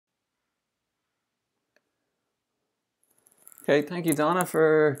Okay, thank you, Donna,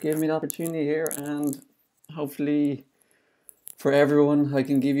 for giving me the opportunity here, and hopefully for everyone, I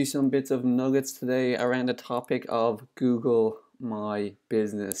can give you some bits of nuggets today around the topic of Google My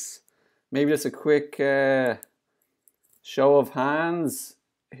Business. Maybe just a quick show of hands.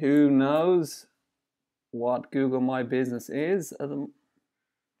 Who knows what Google My Business is? Hands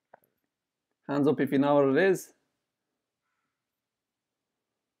up if you know what it is.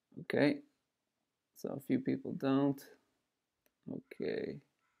 Okay, so a few people don't. Okay,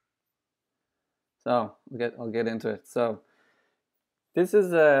 so I'll get into it. So this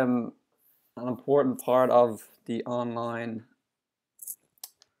is an important part of the um,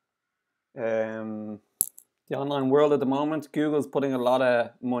 online world at the moment. Google's putting a lot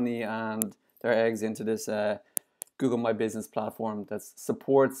of money and their eggs into this Google My Business platform that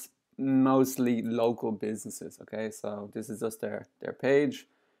supports mostly local businesses. Okay, so this is just their page,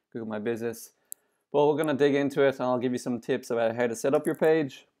 Google My Business. But we're gonna dig into it, and I'll give you some tips about how to set up your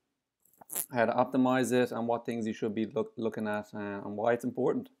page, how to optimize it, and what things you should be looking at, and why it's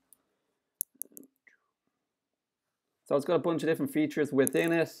important. So it's got a bunch of different features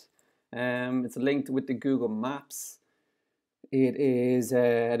within it. It's linked with the Google Maps. It is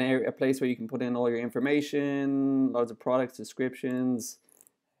a place where you can put in all your information, loads of products, descriptions,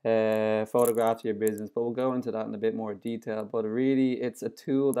 photographs of your business. But we'll go into that in a bit more detail. But really, it's a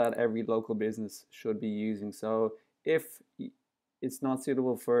tool that every local business should be using. So if it's not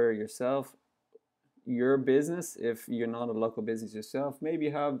suitable for yourself, your business, if you're not a local business yourself,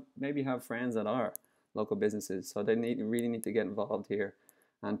 maybe have friends that are local businesses. So they really need to get involved here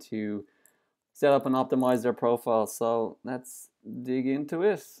and to set up and optimize their profile. So let's dig into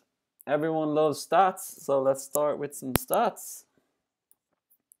it. Everyone loves stats, so let's start with some stats.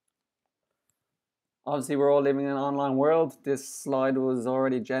 Obviously, we're all living in an online world. This slide was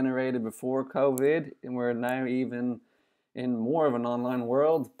already generated before COVID, and we're now even in more of an online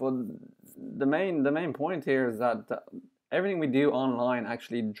world. But the main point here is that everything we do online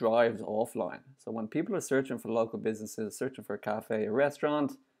actually drives offline. So when people are searching for local businesses, searching for a cafe, a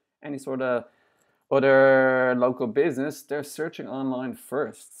restaurant, any sort of other local business, they're searching online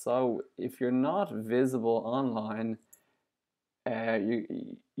first. So if you're not visible online,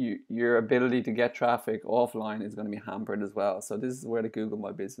 your ability to get traffic offline is going to be hampered as well. So this is where the Google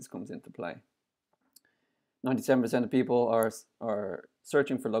My Business comes into play. 97% of people are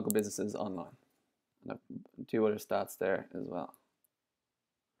searching for local businesses online. Two other stats there as well.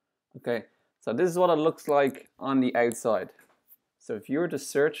 Okay, so this is what it looks like on the outside. So if you were to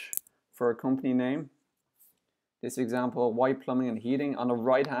search for a company name, this example, White Plumbing and Heating, on the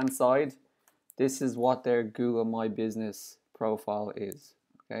right hand side, this is what their Google My Business profile is.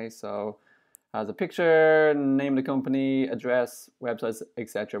 Okay, so has a picture, name of the company, address, websites,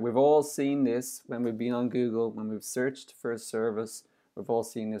 etc. We've all seen this when we've been on Google, when we've searched for a service. We've all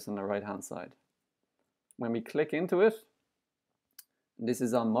seen this on the right hand side. When we click into it, this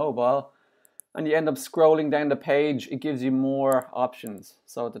is on mobile, and you end up scrolling down the page, it gives you more options.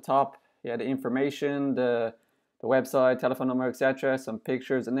 So at the top, you have the information, the website, telephone number, etc., some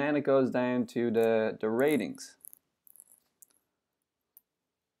pictures, and then it goes down to the ratings.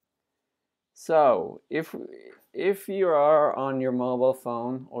 So if you are on your mobile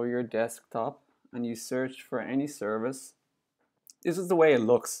phone or your desktop and you search for any service, this is the way it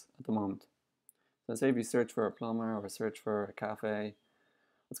looks at the moment. So say if you search for a plumber or search for a cafe,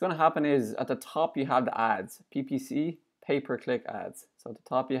 what's going to happen is at the top you have the ads, PPC, pay-per-click ads. So at the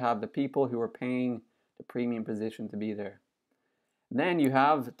top you have the people who are paying the premium position to be there. Then you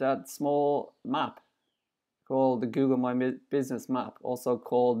have that small map called the Google My Business map, also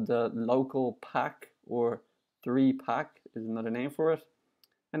called the local pack or 3-pack is another name for it.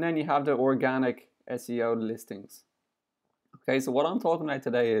 And then you have the organic SEO listings. Okay, so what I'm talking about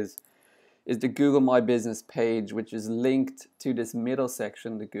today is the Google My Business page, which is linked to this middle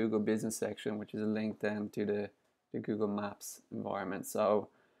section, the Google Business section, which is linked then to the Google Maps environment. So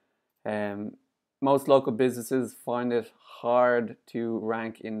most local businesses find it hard to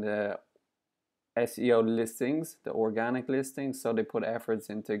rank in the SEO listings, the organic listings, so they put efforts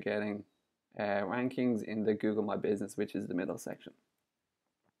into getting rankings in the Google My Business, which is the middle section.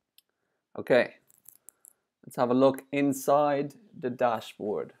 Okay, let's have a look inside the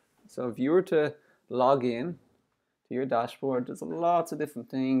dashboard. So if you were to log in to your dashboard, there's lots of different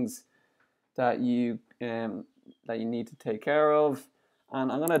things that you need to take care of, and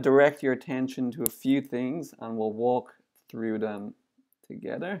I'm going to direct your attention to a few things, and we'll walk through them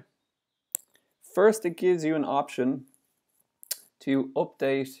together. First, it gives you an option to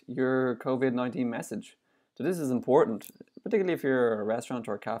update your COVID-19 message. So this is important, particularly if you're a restaurant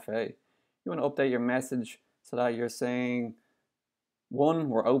or a cafe. You want to update your message so that you're saying 1,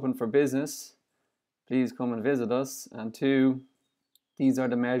 we're open for business. Please come and visit us. And 2, these are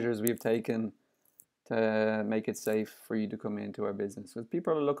the measures we've taken to make it safe for you to come into our business. Because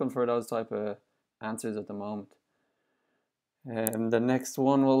people are looking for those type of answers at the moment. And the next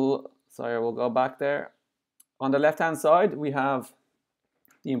one we'll go back there. On the left-hand side, we have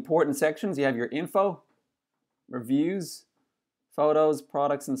the important sections. You have your info, reviews, photos,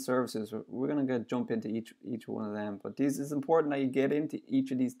 products, and services. We're going to jump into each one of them. But this is important that you get into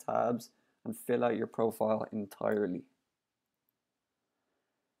each of these tabs and fill out your profile entirely.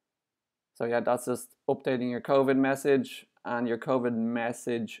 So yeah, that's just updating your COVID message, and your COVID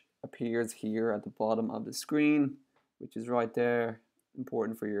message appears here at the bottom of the screen, which is right there,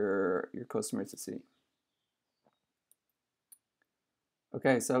 important for your customers to see.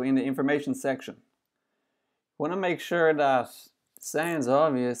 Okay, so in the information section, you want to make sure that, it sounds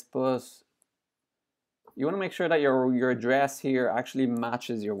obvious, but you want to make sure that your address here actually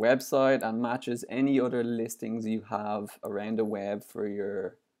matches your website and matches any other listings you have around the web for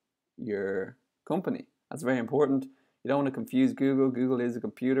your company. That's very important. You don't want to confuse Google. Google is a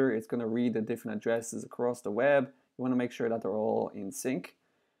computer. It's going to read the different addresses across the web. You want to make sure that they're all in sync.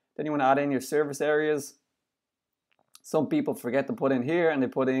 Then you want to add in your service areas. Some people forget to put in here, and they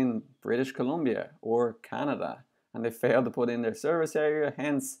put in British Columbia or Canada, and they fail to put in their service area.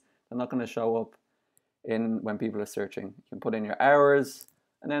 Hence, they're not going to show up when people are searching. You can put in your hours,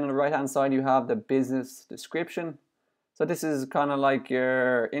 and then on the right hand side you have the business description. So this is kind of like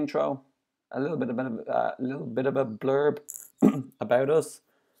your intro, a little bit of a blurb about us.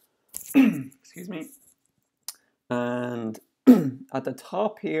 Excuse me. And at the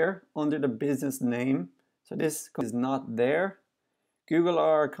top here, under the business name, so this is not there. Google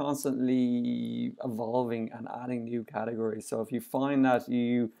are constantly evolving and adding new categories. So if you find that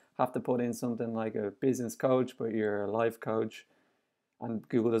you have to put in something like a business coach, but you're a life coach, and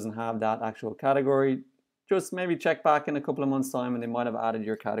Google doesn't have that actual category, just maybe check back in a couple of months' time and they might have added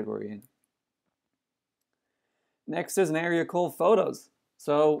your category in. Next, there's an area called photos.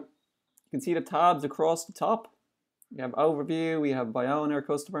 So you can see the tabs across the top. We have overview, we have by owner,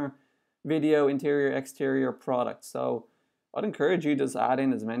 customer, video, interior, exterior, product. So I'd encourage you to just add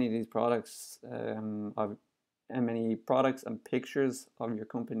in as many of these products, many products and pictures of your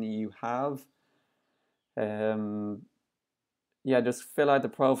company you have. Yeah, just fill out the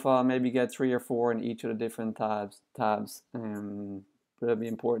profile, maybe get 3 or 4 in each of the different tabs. But it'll be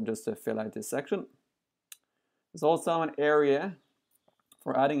important just to fill out this section. There's also an area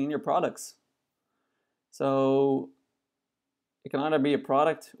for adding in your products. So it can either be a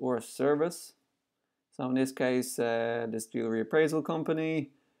product or a service. So in this case, this jewelry appraisal company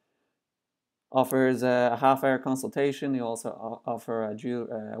offers a half-hour consultation. They also offer a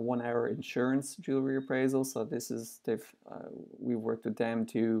 1-hour insurance jewelry appraisal. So this is we've worked with them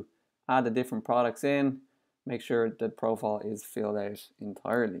to add the different products in, make sure the profile is filled out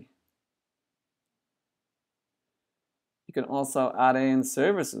entirely. You can also add in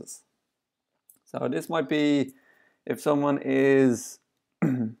services. So this might be if someone is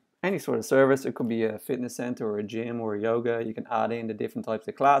any sort of service. It could be a fitness center or a gym or yoga. You can add in the different types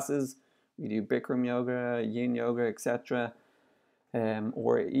of classes. We do Bikram yoga, yin yoga, etc.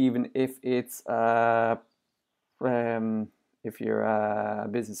 Or even if it's if you're a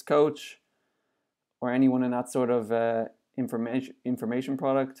business coach or anyone in that sort of information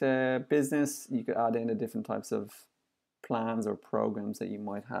product business, you could add in the different types of plans or programs that you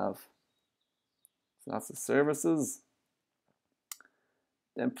might have. So that's the services.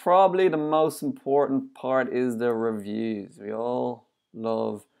 Then probably the most important part is the reviews. We all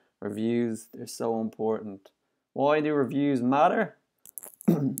love reviews. They're so important. Why do reviews matter?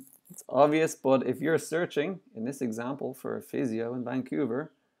 It's obvious, but if you're searching, in this example, for a physio in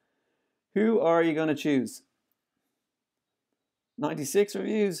Vancouver, who are you going to choose? 96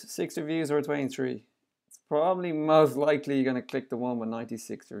 reviews, 6 reviews, or 23? It's probably most likely you're going to click the one with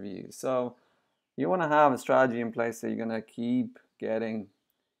 96 reviews. So you want to have a strategy in place that you're going to keep getting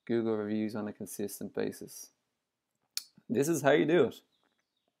Google reviews on a consistent basis. This is how you do it.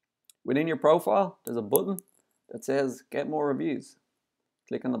 Within your profile, there's a button that says get more reviews.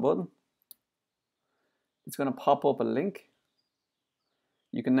 Click on the button. It's going to pop up a link.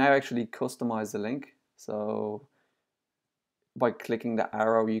 You can now actually customize the link. So by clicking the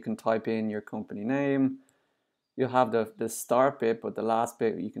arrow, you can type in your company name. You'll have the start bit, but the last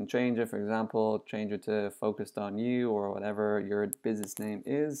bit you can change it. For example, change it to focused on you or whatever your business name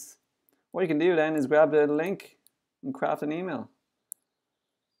is. What you can do then is grab the link and craft an email.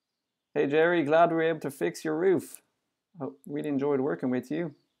 Hey Jerry, glad we were able to fix your roof. I really enjoyed working with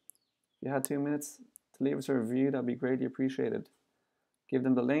you. If you had 2 minutes to leave us a review, that'd be greatly appreciated. give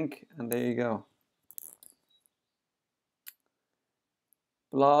them the link, and there you go.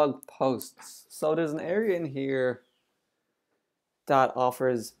 Blog posts. So there's an area in here that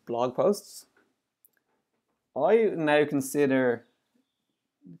offers blog posts. I now consider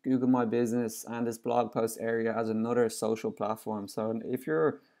Google My Business and this blog post area as another social platform. So if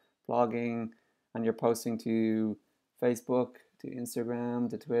you're blogging and you're posting to Facebook, to Instagram,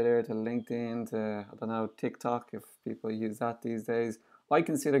 to Twitter, to LinkedIn, to, I don't know, TikTok, if people use that these days, I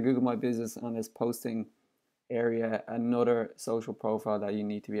consider Google My Business and this posting area another social profile that you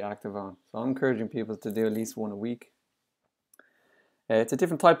need to be active on. So I'm encouraging people to do at least one a week. It's a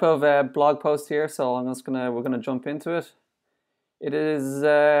different type of blog post here, so we're gonna jump into it. It is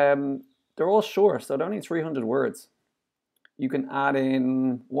they're all short, so they're only 300 words. You can add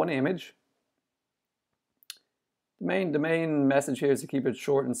in one image. The main message here is to keep it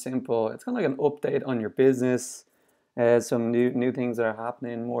short and simple. It's kind of like an update on your business, some new things that are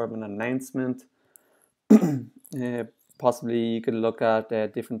happening, more of an announcement. Possibly you could look at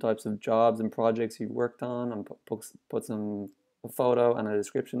different types of jobs and projects you've worked on, and put a photo and a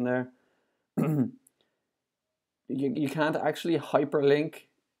description there. You can't actually hyperlink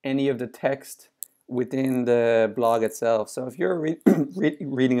any of the text within the blog itself. So if you're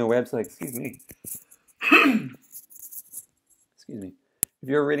reading a website, excuse me, if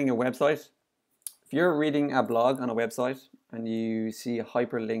you're reading a website, if you're reading a blog on a website and you see a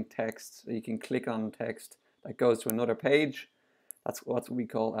hyperlink text, you can click on text that goes to another page. That's what we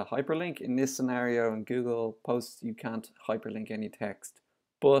call a hyperlink. In this scenario, in Google Posts, you can't hyperlink any text.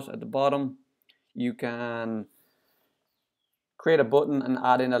 But at the bottom, you can create a button and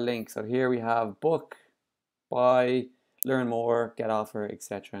add in a link. So here we have book, buy, learn more, get offer,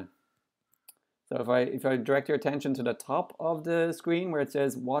 etc. So if I direct your attention to the top of the screen where it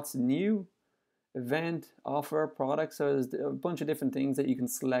says what's new, event, offer, product, so there's a bunch of different things that you can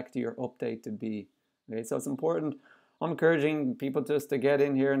select your update to be. Okay, so it's important. I'm encouraging people just to get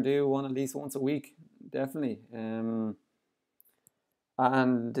in here and do one at least once a week, definitely. And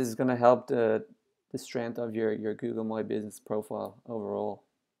this is going to help the strength of your Google My Business profile overall.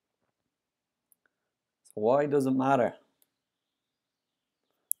 So why does it matter?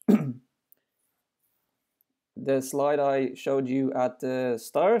 The slide I showed you at the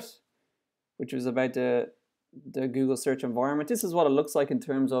start, which was about the Google search environment, this is what it looks like in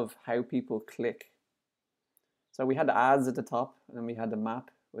terms of how people click. So we had the ads at the top, and then we had the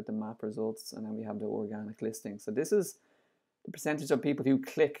map with the map results, and then we have the organic listing. So this is the percentage of people who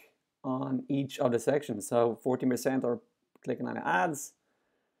click on each of the sections. So 14% are clicking on ads.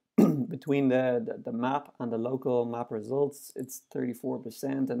 Between the map and the local map results, it's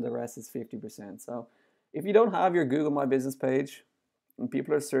 34%, and the rest is 50%. So if you don't have your Google My Business page and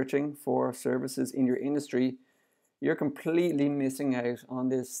people are searching for services in your industry, you're completely missing out on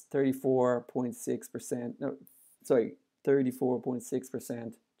this 34.6%. No, sorry,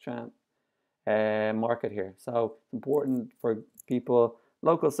 34.6% market here. So it's important for people,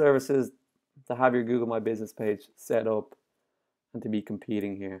 local services, to have your Google My Business page set up and to be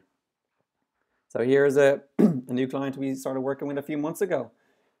competing here. So here's a new client we started working with a few months ago.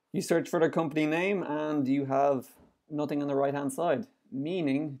 You search for their company name and you have nothing on the right hand side,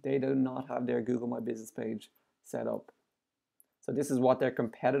 meaning they do not have their Google My Business page set up. So this is what their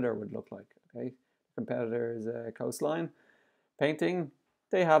competitor would look like. Okay, competitor is Coastline Painting.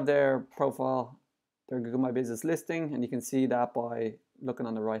 They have their profile, their Google My Business listing, and you can see that by looking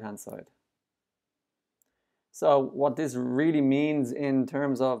on the right hand side. So what this really means in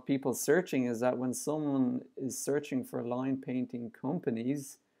terms of people searching is that when someone is searching for line painting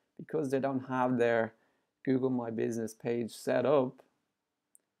companies, because they don't have their Google My Business page set up,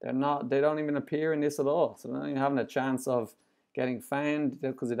 they don't even appear in this at all. So they're not even having a chance of getting found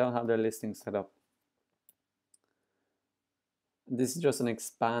because they don't have their listing set up. This is just an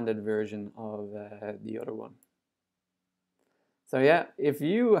expanded version of the other one. So yeah, if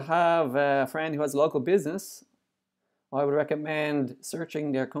you have a friend who has a local business, I would recommend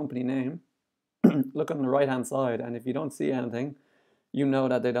searching their company name, look on the right hand side, and if you don't see anything, you know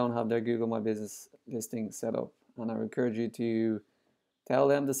that they don't have their Google My Business listing set up. And I would encourage you to tell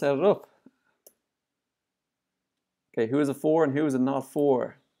them to set it up. Okay, who is it for and who is it not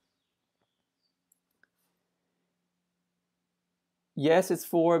for? Yes, it's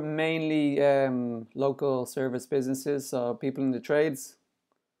for mainly local service businesses, so people in the trades,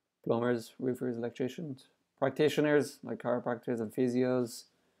 plumbers, roofers, electricians, practitioners like chiropractors and physios,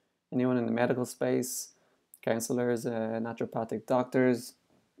 anyone in the medical space, counselors, naturopathic doctors,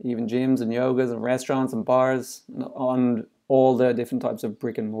 even gyms and yogas and restaurants and bars, on all the different types of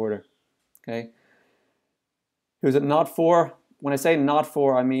brick and mortar. Okay, who's it not for? When I say not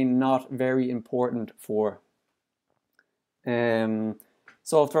for, I mean not very important for.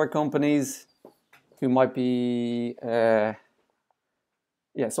 Software companies who might be,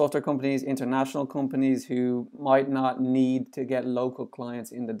 software companies, international companies who might not need to get local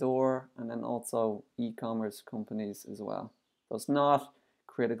clients in the door, and then also e-commerce companies as well. So it's not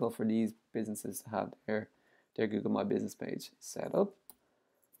critical for these businesses to have their Google My Business page set up.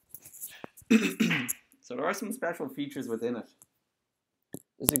 So there are some special features within it.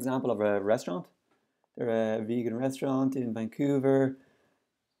 This is an example of a restaurant. They're a vegan restaurant in Vancouver.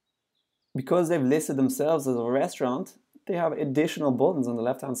 Because they've listed themselves as a restaurant, they have additional buttons on the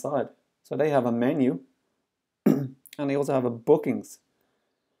left-hand side. So they have a menu, and they also have a bookings.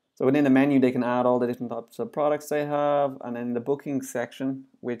 So within the menu, they can add all the different types of products they have. And then the booking section,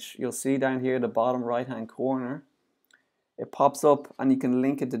 which you'll see down here, the bottom right-hand corner, it pops up and you can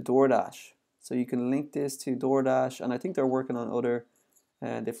link it to DoorDash. So you can link this to DoorDash, and I think they're working on other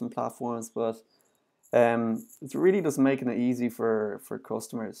different platforms, but it's really just making it easy for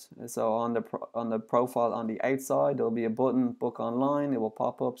customers. So on the profile on the outside, there'll be a button, book online. It will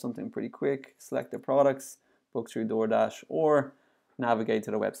pop up something pretty quick. Select the products, book through DoorDash, or navigate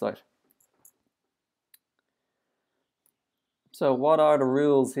to the website. So what are the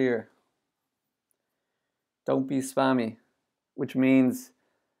rules here? Don't be spammy, which means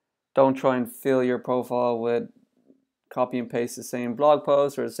don't try and fill your profile with copy and paste the same blog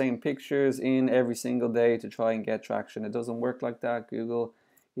posts or the same pictures in every single day to try and get traction. It doesn't work like that. Google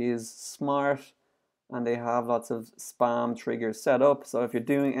is smart and they have lots of spam triggers set up. So if you're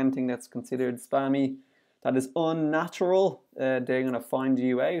doing anything that's considered spammy, that is unnatural, they're going to find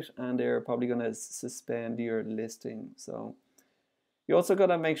you out and they're probably going to suspend your listing. So you also got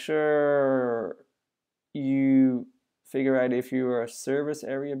to make sure you figure out if you are a service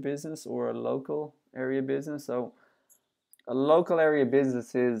area business or a local area business. So a local area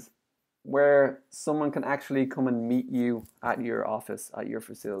business is where someone can actually come and meet you at your office, at your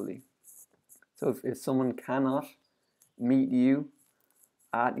facility. So if someone cannot meet you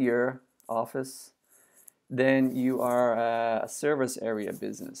at your office, then you are a service area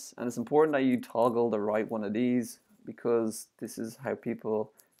business. And it's important that you toggle the right one of these, because this is how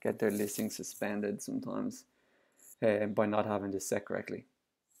people get their listings suspended sometimes by not having this set correctly.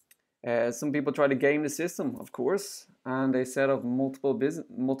 Some people try to game the system, of course, and they set up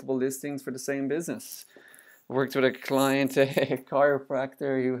multiple listings for the same business. I worked with a client, a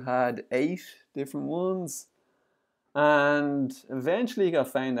chiropractor, who had 8 different ones, and eventually he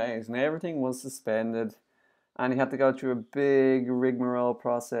got found out and everything was suspended, and he had to go through a big rigmarole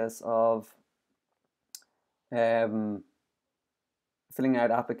process of filling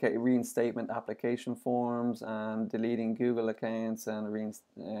out reinstatement application forms and deleting Google accounts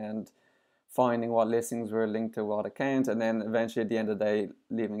and finding what listings were linked to what account, and then eventually at the end of the day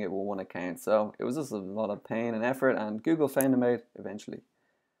leaving it with one account. So it was just a lot of pain and effort, and Google found them out eventually.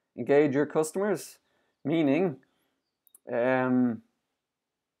 Engage your customers, meaning there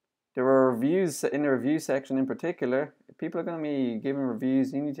were reviews in the review section in particular. If people are going to be giving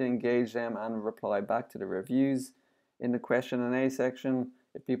reviews, you need to engage them and reply back to the reviews. In the question and A section,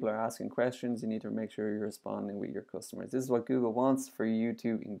 if people are asking questions, you need to make sure you're responding with your customers. This is what Google wants, for you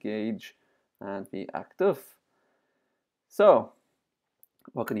to engage and be active. So,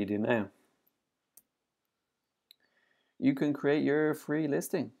 what can you do now? You can create your free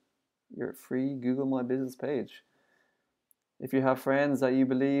listing, your free Google My Business page. If you have friends that you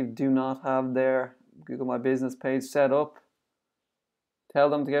believe do not have their Google My Business page set up,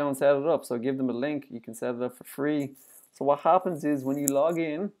 tell them to go and set it up. So give them a link, you can set it up for free. So what happens is when you log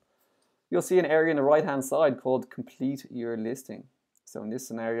in, you'll see an area on the right hand side called complete your listing. So in this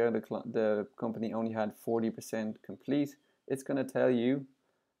scenario, the company only had 40% complete. It's going to tell you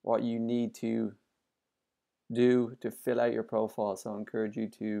what you need to do to fill out your profile. So I encourage you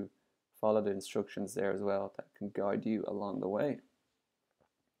to follow the instructions there as well that can guide you along the way.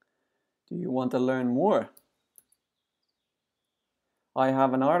 Do you want to learn more? I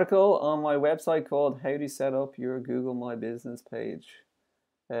have an article on my website called How to Set Up Your Google My Business Page.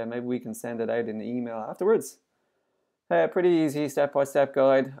 Maybe we can send it out in the email afterwards. Pretty easy step-by-step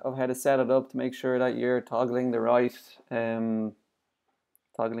guide of how to set it up to make sure that you're toggling the right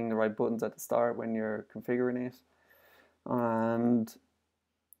buttons at the start when you're configuring it. And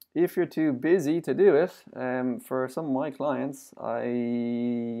if you're too busy to do it, for some of my clients,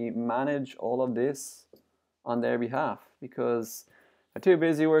 I manage all of this on their behalf, because they're too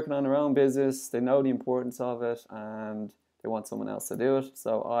busy working on their own business. They know the importance of it and they want someone else to do it.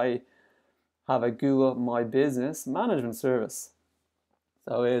 So I have a Google My Business management service.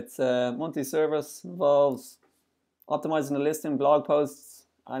 So it's a monthly service, involves Optimizing the listing, blog posts,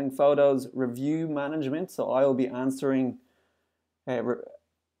 adding photos, review management. So I will be answering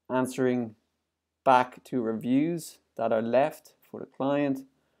answering back to reviews that are left for the client.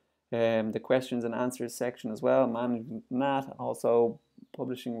 The questions and answers section as well, managing that. Also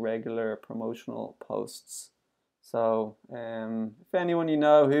publishing regular promotional posts. So if anyone you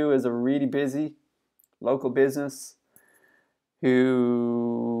know who is a really busy local business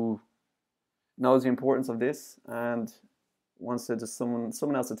who knows the importance of this and wants to just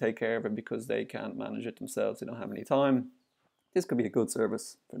someone else to take care of it because they can't manage it themselves, they don't have any time, this could be a good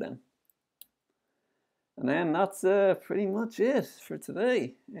service for them. And then that's pretty much it for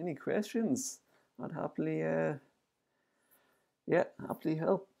today. Any questions? I'd happily happily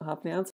answer.